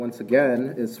Once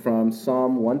again is from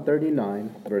Psalm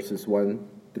 139, verses 1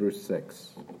 through 6.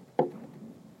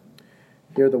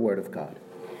 Hear the word of God.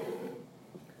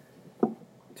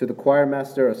 To the choir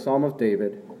master, a psalm of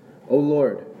David. O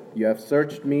Lord, you have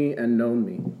searched me and known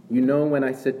me. You know when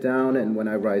I sit down and when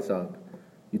I rise up.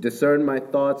 You discern my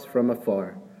thoughts from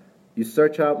afar. You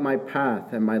search out my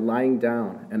path and my lying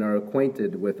down and are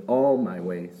acquainted with all my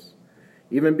ways.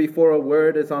 Even before a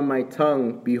word is on my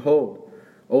tongue, behold,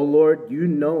 O Lord, you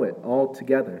know it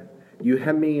altogether. You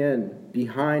hem me in,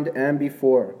 behind and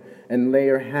before, and lay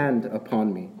your hand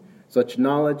upon me. Such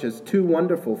knowledge is too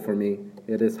wonderful for me.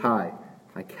 It is high.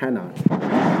 I cannot.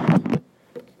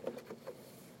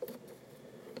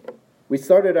 We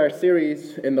started our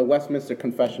series in the Westminster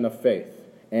Confession of Faith,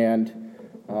 and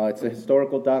it's a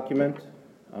historical document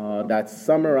that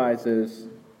summarizes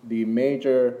the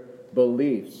major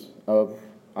beliefs of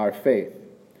our faith.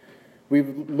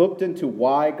 We've looked into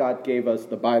why God gave us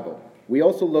the Bible. We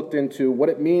also looked into what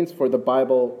it means for the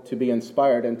Bible to be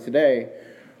inspired. And today,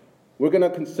 we're going to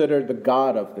consider the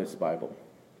God of this Bible.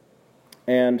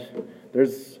 And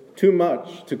there's too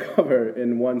much to cover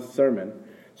in one sermon.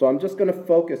 So I'm just going to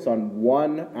focus on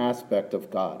one aspect of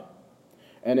God.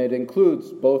 And it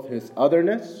includes both his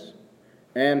otherness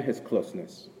and his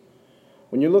closeness.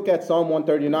 When you look at Psalm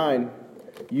 139,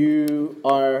 you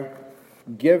are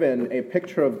given a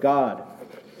picture of God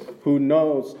who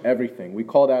knows everything. We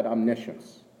call that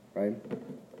omniscience, right?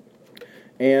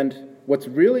 And what's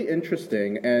really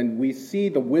interesting, and we see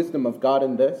the wisdom of God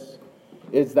in this,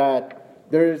 is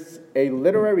that there's a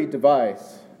literary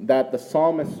device that the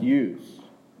psalmist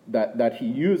that he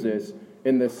uses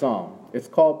in this psalm. It's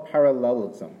called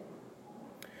parallelism.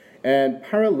 And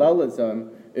parallelism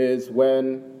is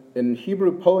when, in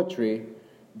Hebrew poetry,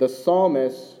 the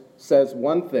psalmist says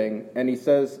one thing, and he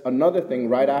says another thing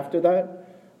right after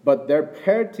that, but they're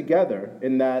paired together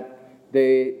in that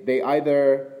they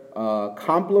either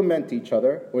complement each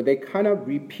other, or they kind of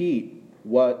repeat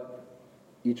what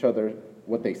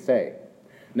they say.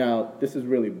 Now, this is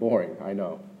really boring, I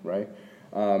know, right?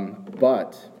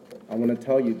 But I want to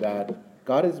tell you that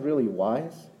God is really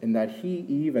wise in that he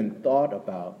even thought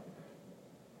about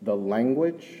the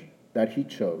language that he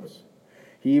chose.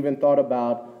 He even thought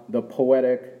about the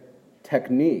poetic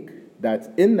technique that's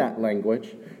in that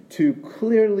language to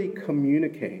clearly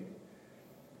communicate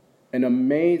an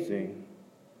amazing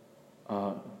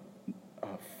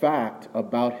fact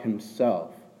about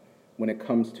himself when it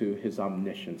comes to his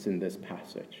omniscience in this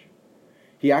passage.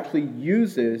 He actually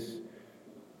uses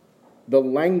the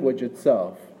language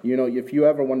itself. You know, if you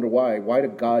ever wonder why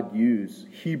did God use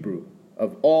Hebrew?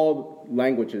 Of all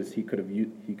languages he could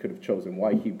have chosen,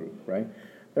 why Hebrew, right?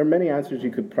 There are many answers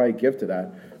you could probably give to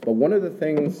that. But one of the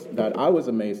things that I was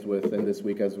amazed with in this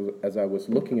week as I was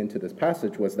looking into this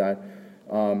passage was that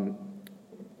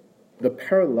the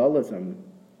parallelism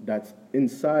that's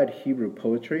inside Hebrew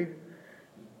poetry,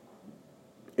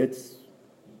 it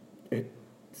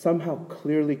somehow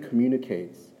clearly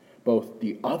communicates both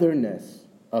the otherness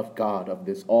of God, of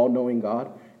this all-knowing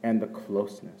God, and the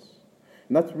closeness.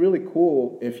 And that's really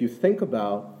cool if you think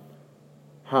about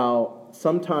how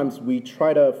sometimes we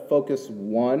try to focus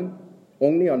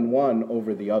only on one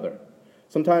over the other.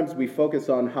 Sometimes we focus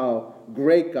on how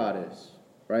great God is,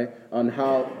 right? On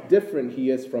how different he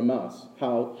is from us,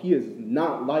 how he is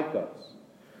not like us.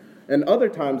 And other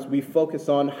times we focus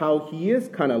on how he is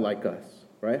kind of like us,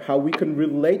 right? How we can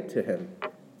relate to him,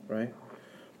 right?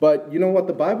 But you know what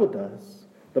the Bible does?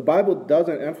 The Bible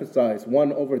doesn't emphasize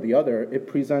one over the other. It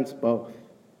presents both.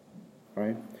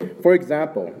 Right? For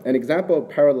example, an example of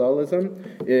parallelism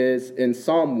is in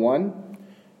Psalm 1.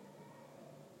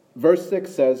 Verse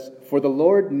 6 says, "For the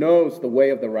Lord knows the way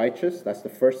of the righteous," that's the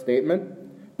first statement,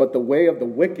 "but the way of the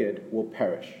wicked will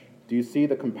perish." Do you see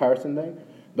the comparison there?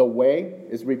 The way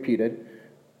is repeated.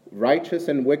 Righteous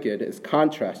and wicked is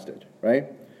contrasted,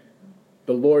 right?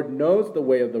 The Lord knows the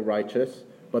way of the righteous,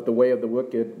 but the way of the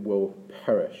wicked will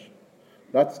perish.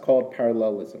 That's called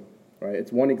parallelism. Right?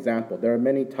 It's one example. There are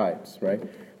many types, right?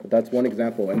 But that's one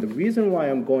example. And the reason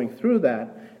why I'm going through that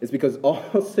is because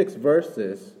all 6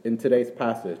 verses in today's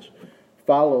passage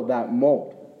follow that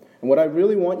mold. And what I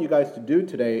really want you guys to do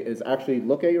today is actually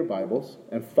look at your Bibles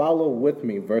and follow with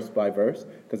me verse by verse,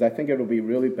 because I think it'll be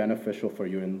really beneficial for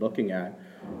you in looking at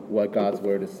what God's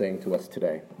Word is saying to us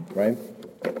today, right?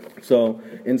 So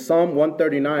in Psalm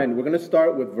 139, we're going to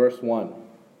start with verse 1.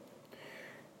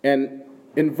 And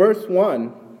in verse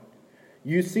 1,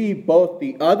 you see both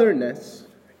the otherness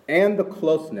and the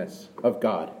closeness of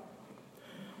God.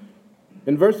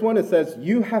 In verse 1 it says,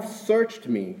 "You have searched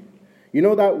me." You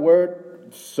know that word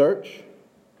search?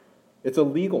 It's a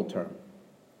legal term.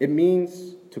 It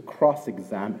means to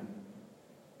cross-examine,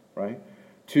 right?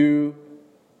 To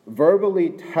verbally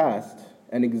test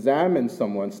and examine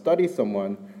someone, study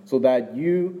someone, so that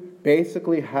you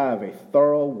basically have a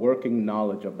thorough working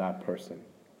knowledge of that person.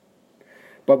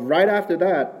 But right after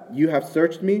that, you have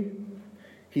searched me,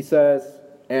 he says,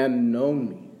 and known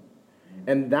me.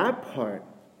 And that part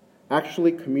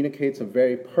actually communicates a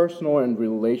very personal and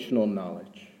relational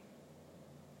knowledge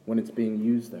when it's being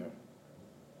used there,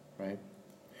 right?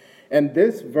 And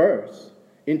this verse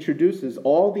introduces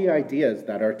all the ideas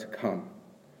that are to come.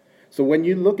 So when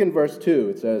you look in verse 2,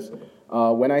 it says,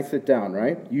 when I sit down,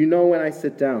 right? You know when I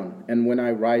sit down and when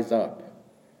I rise up.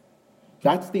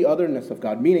 That's the otherness of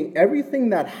God, meaning everything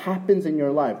that happens in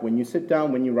your life, when you sit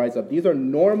down, when you rise up, these are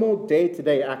normal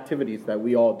day-to-day activities that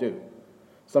we all do.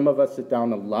 Some of us sit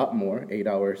down a lot more, 8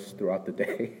 hours throughout the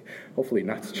day, hopefully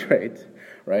not straight,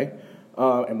 right?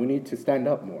 And we need to stand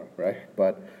up more, right?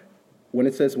 But when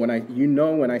it says, when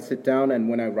I sit down and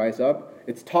when I rise up,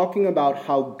 it's talking about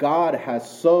how God has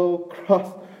so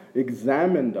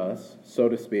cross-examined us, so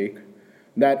to speak,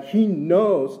 that he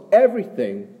knows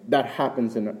everything that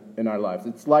happens in our lives.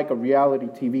 It's like a reality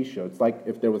TV show. It's like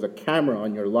if there was a camera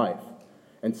on your life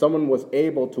and someone was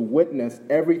able to witness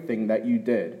everything that you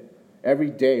did every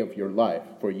day of your life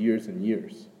for years and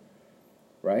years,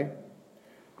 right?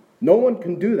 No one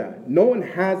can do that. No one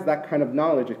has that kind of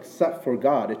knowledge except for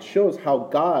God. It shows how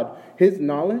God, his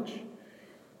knowledge,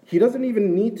 he doesn't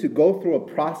even need to go through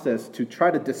a process to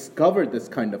try to discover this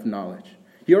kind of knowledge.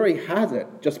 He already has it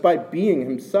just by being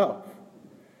himself.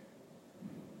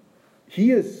 He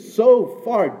is so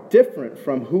far different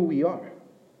from who we are,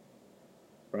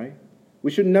 right?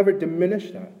 We should never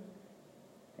diminish that,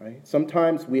 right?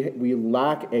 Sometimes we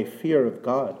lack a fear of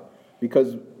God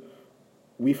because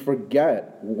we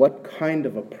forget what kind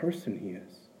of a person he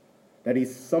is, that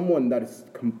he's someone that is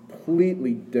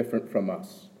completely different from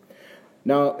us.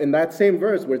 Now, in that same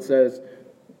verse where it says,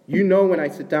 you know when I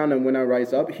sit down and when I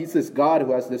rise up, he's this God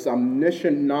who has this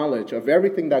omniscient knowledge of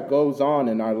everything that goes on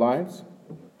in our lives.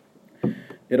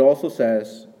 It also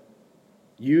says,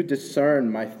 you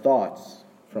discern my thoughts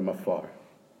from afar.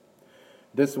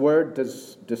 This word,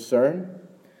 discern,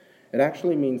 it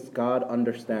actually means God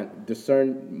understands.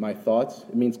 Discern my thoughts.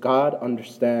 It means God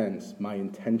understands my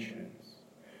intentions,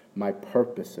 my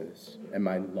purposes, and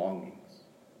my longings.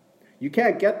 You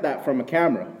can't get that from a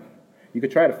camera. You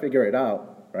could try to figure it out.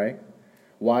 Right?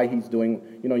 Why he's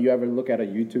doing, you ever look at a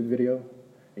YouTube video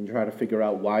and you try to figure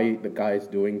out why the guy's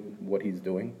doing what he's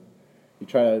doing? You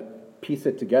try to piece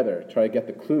it together, try to get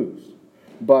the clues.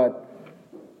 But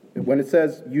when it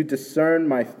says, you discern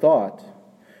my thought,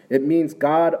 it means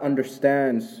God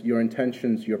understands your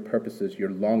intentions, your purposes, your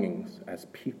longings as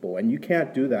people. And you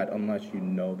can't do that unless you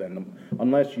know them,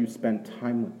 unless you spend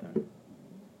time with them.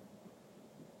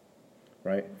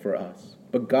 Right? For us.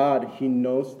 But God, he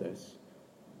knows this.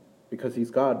 Because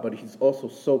he's God, but he's also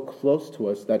so close to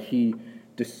us that he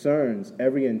discerns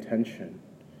every intention.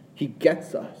 He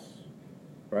gets us,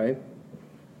 right?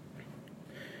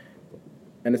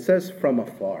 And it says from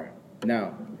afar.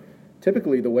 Now,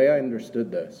 typically the way I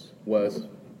understood this was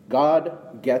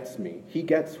God gets me. He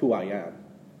gets who I am,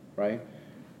 right?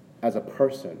 As a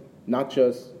person.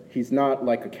 He's not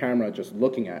like a camera just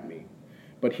looking at me.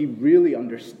 But he really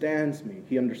understands me.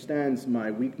 He understands my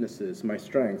weaknesses, my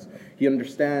strengths. He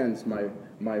understands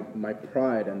my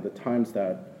pride and the times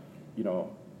that,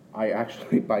 I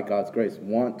actually, by God's grace,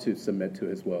 want to submit to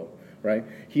his will, right?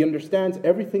 He understands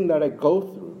everything that I go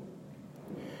through.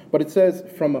 But it says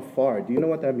from afar. Do you know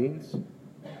what that means?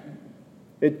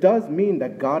 It does mean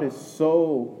that God is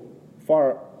so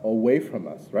far away from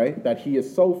us, right? That he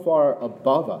is so far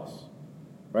above us,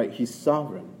 right? He's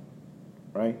sovereign,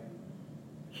 right?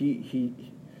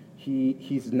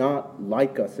 He's not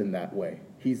like us in that way.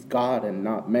 He's God and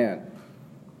not man.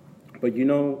 But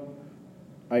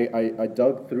I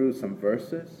dug through some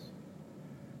verses.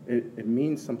 It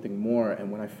means something more,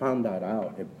 and when I found that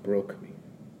out, it broke me.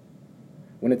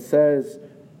 When it says,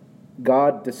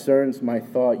 God discerns my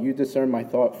thought, you discern my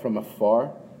thought from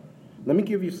afar, let me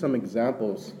give you some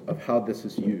examples of how this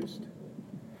is used.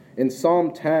 In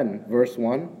Psalm 10, verse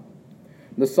 1,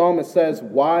 the psalmist says,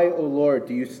 why, O Lord,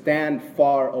 do you stand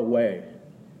far away?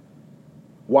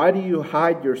 Why do you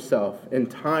hide yourself in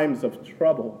times of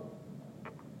trouble?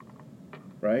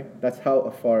 Right? That's how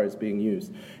afar is being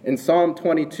used. In Psalm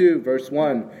 22, verse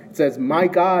 1, it says, my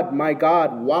God,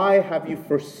 why have you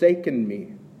forsaken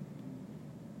me?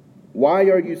 Why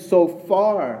are you so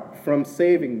far from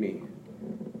saving me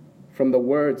from the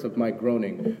words of my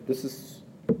groaning? This is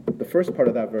the first part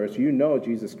of that verse.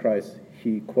 Jesus Christ,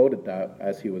 he quoted that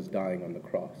as he was dying on the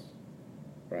cross,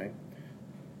 right?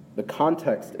 The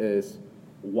context is,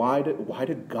 why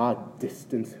did God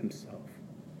distance himself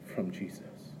from Jesus?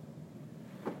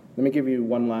 Let me give you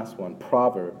one last one.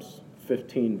 Proverbs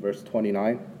 15, verse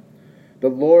 29. The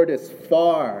Lord is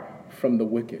far from the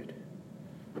wicked,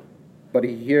 but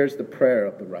he hears the prayer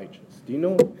of the righteous. Do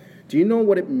you know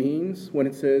what it means when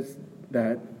it says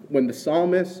that when the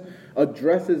psalmist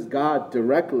addresses God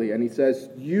directly and he says,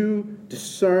 you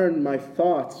discern my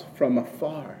thoughts from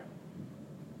afar?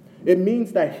 It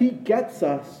means that he gets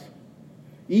us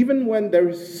even when there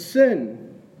is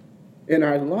sin in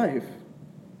our life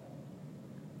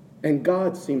and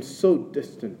God seems so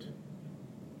distant.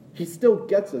 He still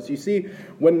gets us. You see,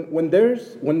 when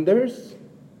there's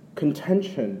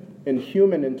contention in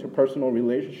human interpersonal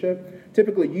relationship,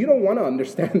 typically you don't want to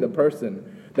understand the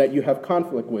person that you have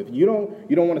conflict with. You don't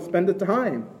want to spend the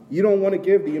time. You don't want to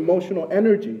give the emotional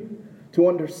energy to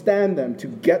understand them, to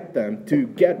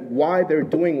get why they're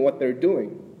doing what they're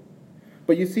doing.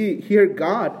 But you see, here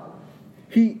God,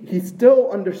 He still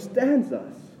understands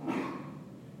us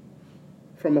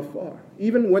from afar.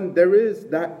 Even when there is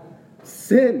that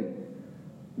sin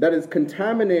that is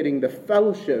contaminating the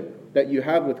fellowship that you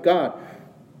have with God,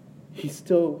 He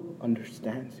still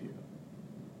understands you.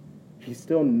 He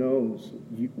still knows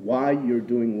why you're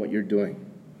doing what you're doing.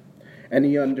 And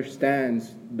He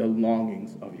understands the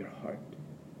longings of your heart.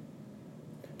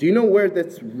 Do you know where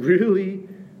this really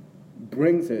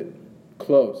brings it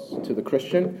close to the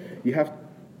Christian?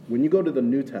 When you go to the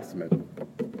New Testament,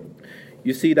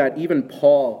 you see that even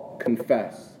Paul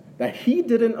confessed that he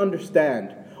didn't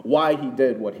understand why he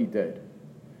did what he did.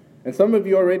 And some of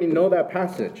you already know that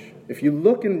passage. If you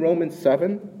look in Romans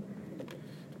 7,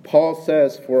 Paul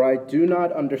says, "For I do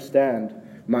not understand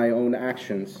my own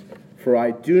actions, for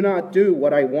I do not do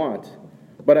what I want,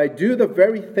 but I do the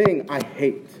very thing I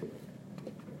hate."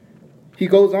 He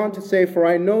goes on to say, "For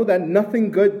I know that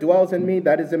nothing good dwells in me,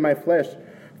 that is in my flesh.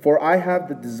 For I have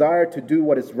the desire to do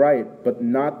what is right, but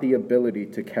not the ability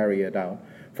to carry it out.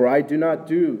 For I do not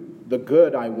do the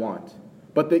good I want,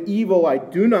 but the evil I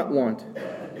do not want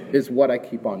is what I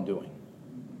keep on doing."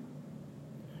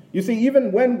 You see,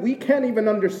 even when we can't even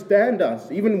understand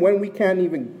us, even when we can't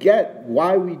even get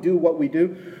why we do what we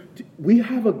do, we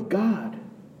have a God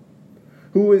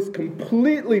who is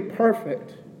completely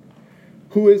perfect,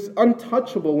 who is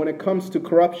untouchable when it comes to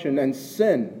corruption and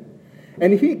sin.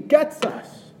 And He gets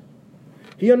us.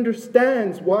 He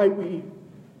understands why we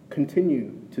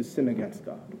continue to sin against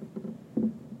God.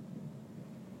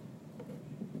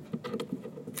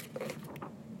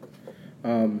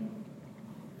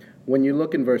 When you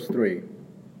look in verse 3,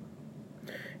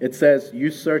 it says, "You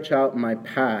search out my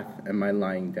path and my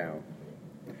lying down."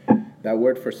 That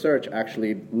word for search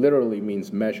actually literally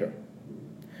means measure,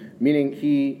 meaning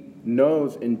He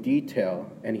knows in detail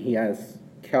and He has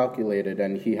calculated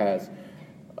and He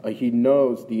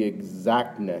knows the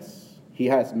exactness. He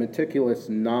has meticulous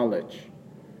knowledge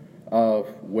of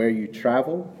where you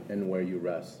travel and where you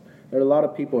rest. There are a lot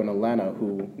of people in Atlanta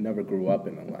who never grew up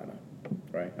in Atlanta,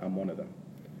 right? I'm one of them.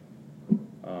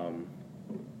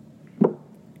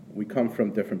 We come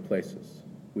from different places.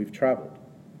 We've traveled,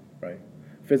 right?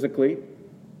 Physically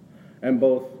and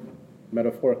both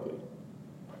metaphorically,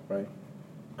 right?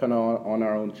 Kind of on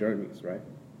our own journeys, right?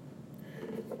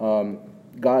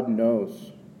 God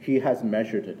knows. He has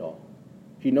measured it all.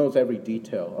 He knows every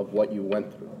detail of what you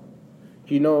went through.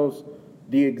 He knows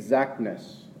the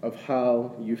exactness of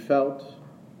how you felt,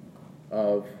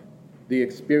 of the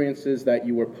experiences that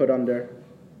you were put under,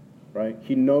 right?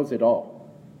 He knows it all.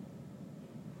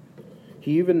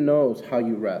 He even knows how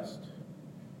you rest,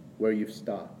 where you've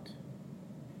stopped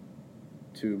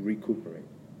to recuperate.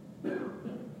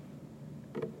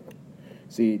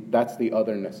 See, that's the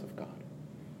otherness of God.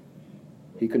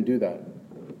 He can do that.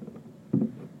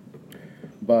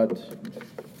 But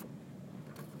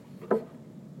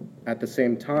at the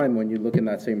same time, when you look in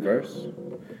that same verse,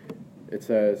 it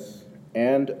says,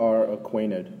 "and are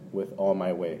acquainted with all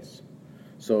my ways."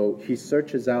 So He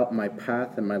searches out my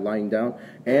path and my lying down,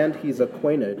 and He's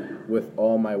acquainted with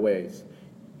all my ways.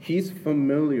 He's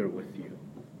familiar with you.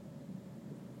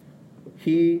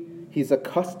 He's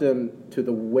accustomed to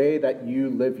the way that you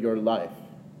live your life.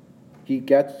 He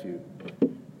gets you.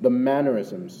 The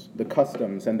mannerisms, the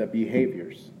customs, and the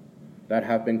behaviors that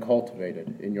have been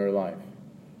cultivated in your life.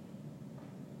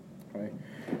 Right?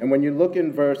 And when you look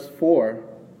in verse 4,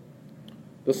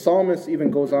 the psalmist even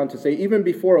goes on to say, "Even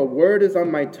before a word is on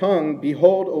my tongue,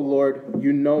 behold, O Lord,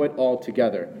 you know it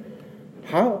altogether."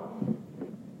 How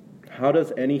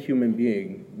does any human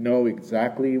being know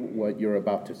exactly what you're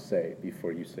about to say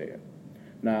before you say it?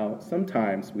 Now,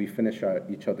 sometimes we finish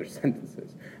each other's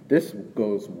sentences. This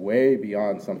goes way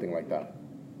beyond something like that,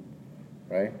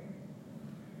 right?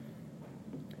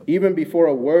 Even before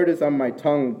a word is on my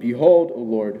tongue, behold, O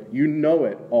Lord, you know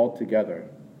it altogether.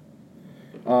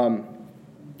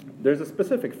 There's a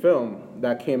specific film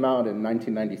that came out in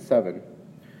 1997,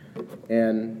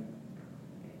 and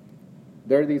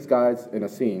there are these guys in a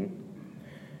scene,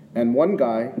 and one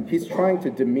guy, he's trying to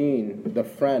demean the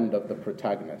friend of the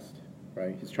protagonist,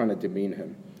 right? He's trying to demean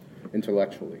him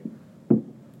intellectually.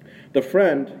 The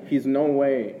friend, he's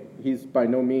by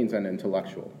no means an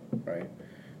intellectual, right?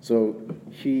 So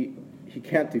he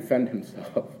can't defend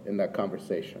himself in that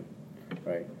conversation,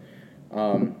 right?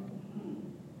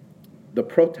 The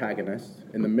protagonist,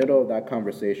 in the middle of that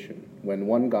conversation, when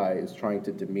one guy is trying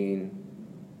to demean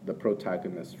the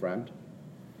protagonist's friend,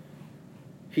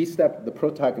 the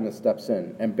protagonist steps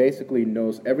in and basically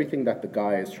knows everything that the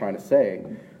guy is trying to say,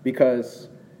 because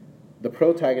the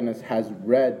protagonist has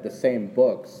read the same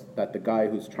books that the guy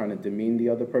who's trying to demean the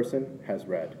other person has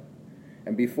read.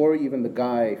 And before even the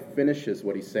guy finishes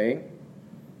what he's saying,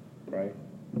 right,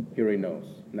 he already knows.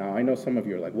 Now, I know some of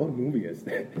you are like, what movie is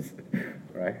this?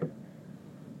 Right?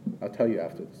 I'll tell you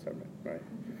after the sermon, right?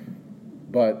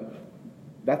 But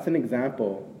that's an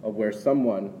example of where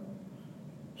someone,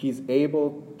 he's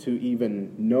able to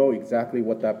even know exactly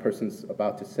what that person's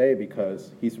about to say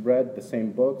because he's read the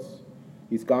same books,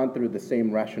 he's gone through the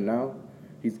same rationale,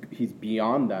 he's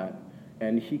beyond that,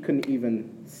 and he couldn't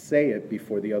even say it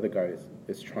before the other guy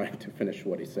is trying to finish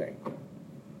what he's saying.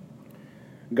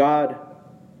 God,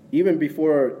 even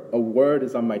before a word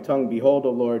is on my tongue, behold,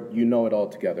 O Lord, you know it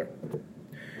altogether.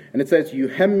 And it says, you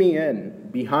hem me in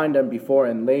behind and before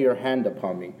and lay your hand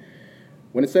upon me.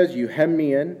 When it says you hem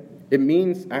me in, it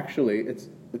means actually, it's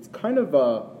kind of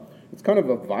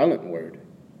a violent word.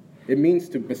 It means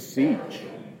to besiege,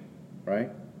 right?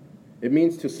 It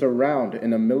means to surround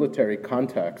in a military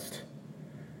context.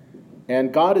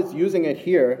 And God is using it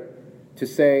here to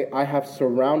say, I have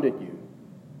surrounded you,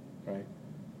 right?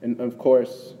 And of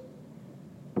course,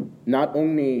 not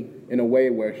only in a way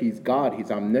where he's God,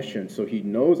 he's omniscient, so he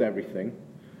knows everything,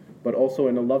 but also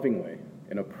in a loving way,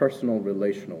 in a personal,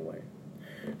 relational way.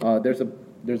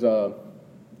 There's a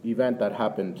event that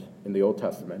happened in the Old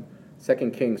Testament,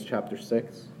 2 Kings chapter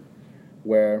 6,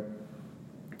 where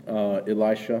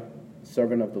Elisha,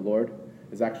 servant of the Lord,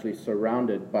 is actually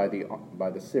surrounded by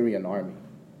the Syrian army,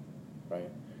 right?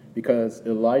 Because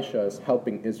Elisha is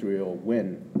helping Israel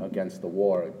win against the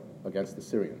war against the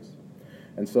Syrians.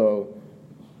 And so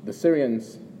the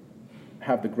Syrians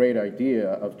have the great idea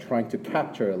of trying to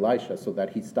capture Elisha so that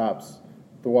he stops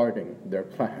thwarting their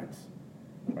plans,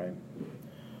 right?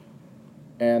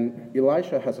 And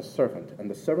Elisha has a servant, and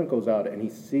the servant goes out and he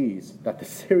sees that the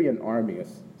Syrian army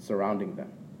is surrounding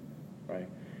them, right?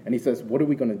 And he says, what are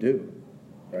we going to do,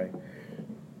 right?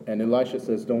 And Elisha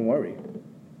says, don't worry,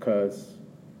 because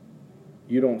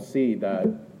you don't see that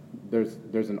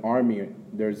there's an army,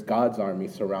 there's God's army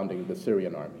surrounding the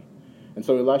Syrian army. And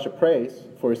so Elisha prays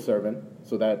for his servant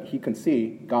so that he can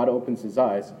see. God opens his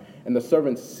eyes, and the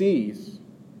servant sees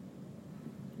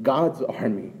God's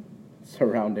army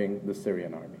surrounding the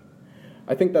Syrian army.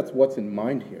 I think that's what's in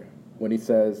mind here when he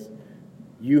says,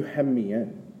 you hem me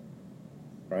in,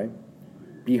 right?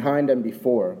 Behind and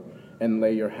before, and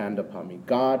lay your hand upon me.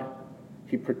 God,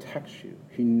 he protects you.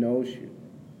 He knows you,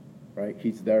 right?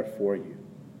 He's there for you,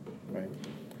 right?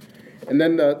 And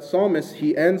then the psalmist,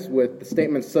 he ends with the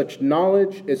statement, such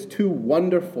knowledge is too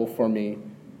wonderful for me.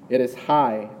 It is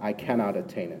high, I cannot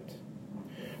attain it.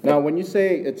 Now, when you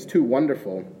say it's too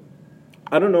wonderful,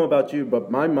 I don't know about you,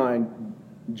 but my mind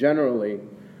generally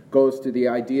goes to the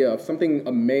idea of something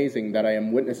amazing that I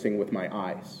am witnessing with my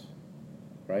eyes,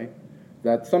 right?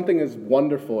 That something is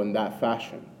wonderful in that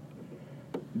fashion.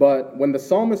 But when the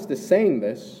psalmist is saying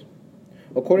this,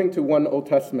 according to one Old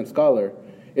Testament scholar,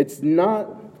 it's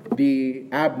not the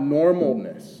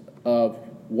abnormalness of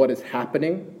what is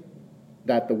happening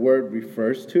that the word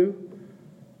refers to,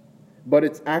 but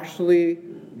it's actually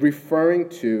referring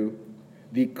to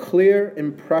the clear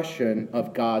impression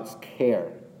of God's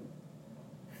care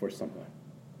for someone.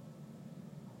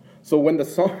 So when the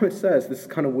psalmist says, this is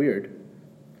kind of weird,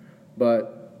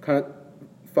 but kind of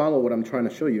follow what I'm trying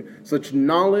to show you, such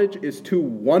knowledge is too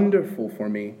wonderful for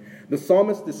me. The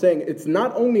psalmist is saying it's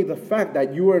not only the fact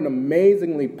that you are an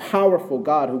amazingly powerful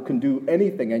God who can do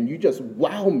anything and you just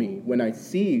wow me when I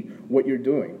see what you're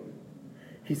doing.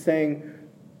 He's saying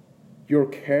your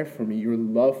care for me, your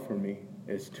love for me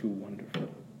is too wonderful.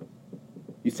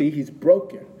 You see, he's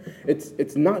broken.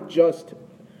 It's not just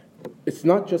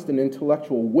an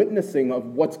intellectual witnessing of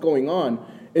what's going on.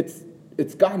 It's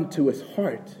it's gotten to his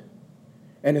heart.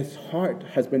 And his heart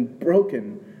has been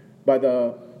broken by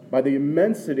the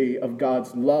immensity of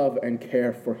God's love and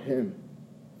care for him.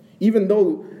 Even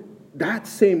though that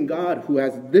same God who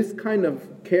has this kind of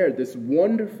care, this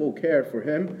wonderful care for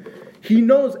him, he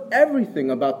knows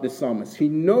everything about this psalmist. He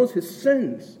knows his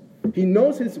sins. He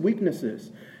knows his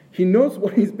weaknesses. He knows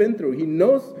what he's been through. He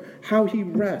knows how he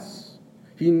rests.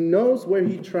 He knows where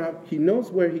he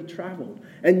traveled.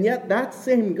 And yet that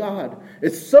same God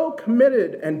is so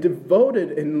committed and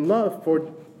devoted in love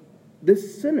for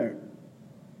this sinner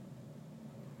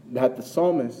that the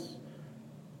psalmist,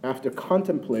 after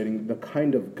contemplating the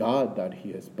kind of God that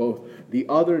he is, both the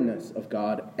otherness of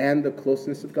God and the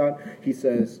closeness of God, he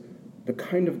says, the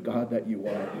kind of God that you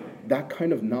are, that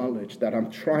kind of knowledge that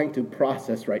I'm trying to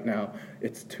process right now,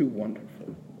 it's too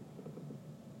wonderful.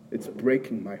 It's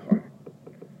breaking my heart.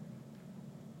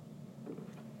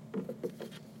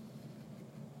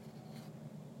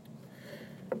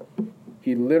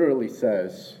 He literally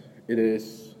says it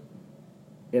is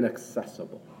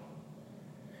inaccessible.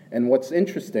 And what's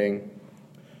interesting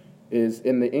is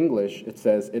in the English, it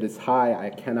says, it is high, I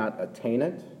cannot attain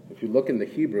it. If you look in the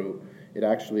Hebrew, it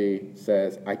actually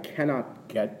says, I cannot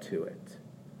get to it.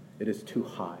 It is too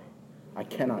high. I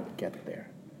cannot get there.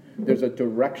 There's a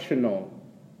directional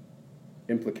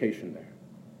implication there.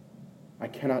 I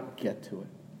cannot get to it.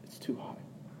 It's too high.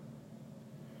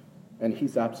 And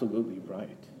he's absolutely right.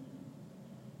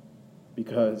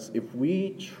 Because if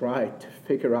we try to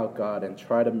figure out God and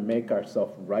try to make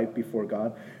ourselves right before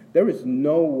God, there is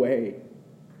no way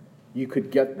you could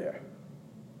get there.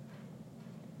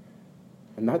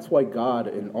 And that's why God,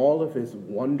 in all of his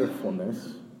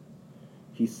wonderfulness,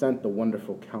 he sent the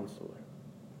wonderful counselor.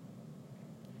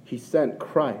 He sent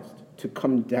Christ to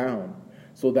come down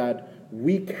so that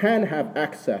we can have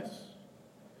access.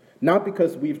 Not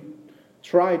because we've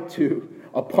tried to,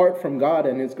 apart from God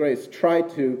and his grace, try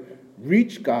to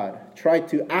reach God, try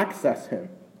to access him,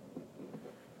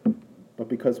 but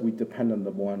because we depend on the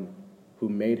one who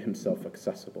made himself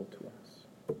accessible to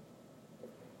us,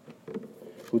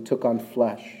 who took on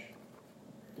flesh,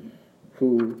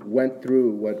 who went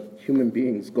through what human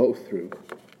beings go through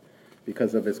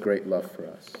because of his great love for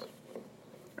us.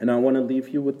 And I want to leave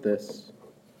you with this.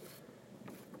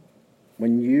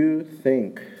 When you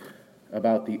think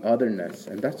about the otherness,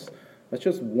 and that's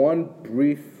just one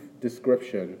brief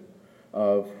description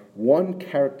of one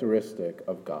characteristic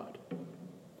of God.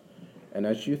 And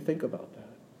as you think about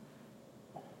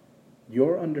that,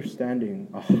 your understanding,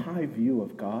 a high view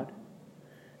of God,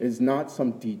 is not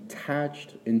some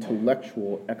detached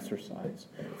intellectual exercise.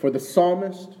 For the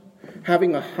psalmist,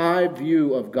 having a high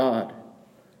view of God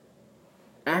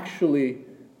actually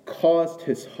caused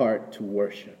his heart to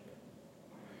worship.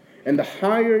 And the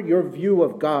higher your view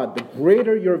of God, the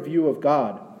greater your view of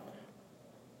God,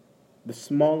 the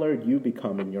smaller you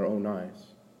become in your own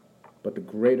eyes, but the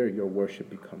greater your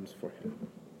worship becomes for him.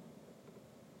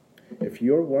 If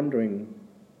you're wondering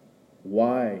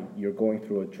why you're going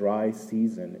through a dry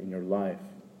season in your life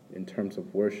in terms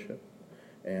of worship,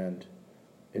 and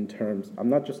in terms,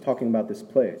 I'm not just talking about this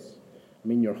place, I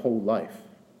mean your whole life,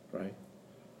 right?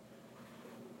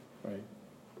 Right?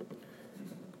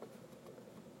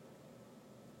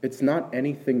 It's not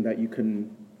anything that you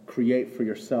can create for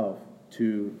yourself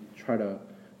to try to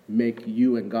make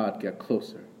you and God get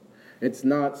closer. It's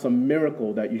not some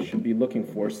miracle that you should be looking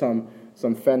for, some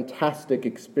fantastic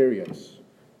experience,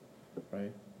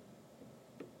 right?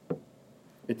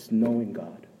 It's knowing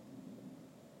God.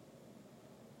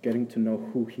 Getting to know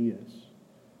who he is,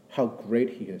 how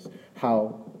great he is,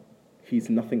 how he's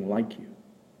nothing like you,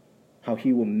 how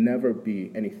he will never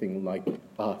be anything like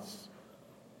us.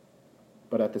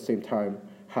 But at the same time,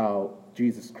 how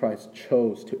Jesus Christ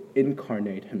chose to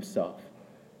incarnate himself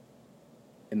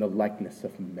in the likeness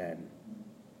of men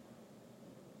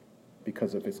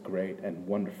because of his great and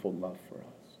wonderful love for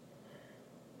us.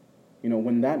 You know,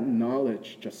 when that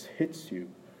knowledge just hits you,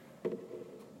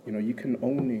 you know, you can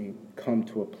only come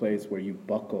to a place where you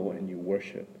buckle and you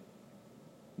worship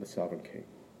the sovereign King.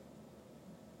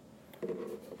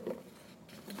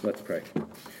 Let's pray.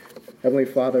 Heavenly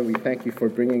Father, we thank you for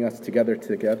bringing us together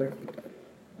today.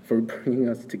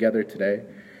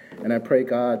 And I pray,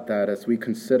 God, that as we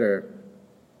consider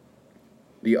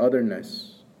the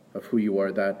otherness of who you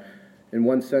are, that in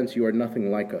one sense you are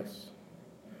nothing like us,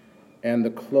 and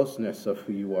the closeness of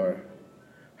who you are,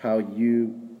 how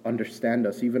you understand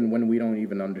us even when we don't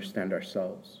even understand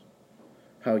ourselves,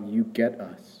 how you get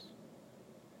us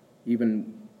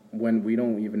even when we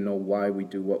don't even know why we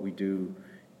do what we do,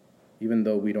 even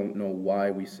though we don't know why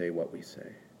we say what we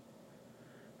say.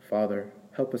 Father,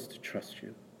 help us to trust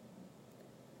you.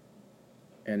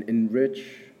 and enrich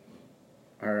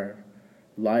our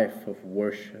life of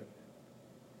worship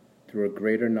through a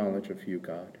greater knowledge of you,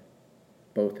 God,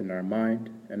 both in our mind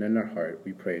and in our heart.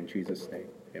 We pray in Jesus' name.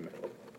 Amen.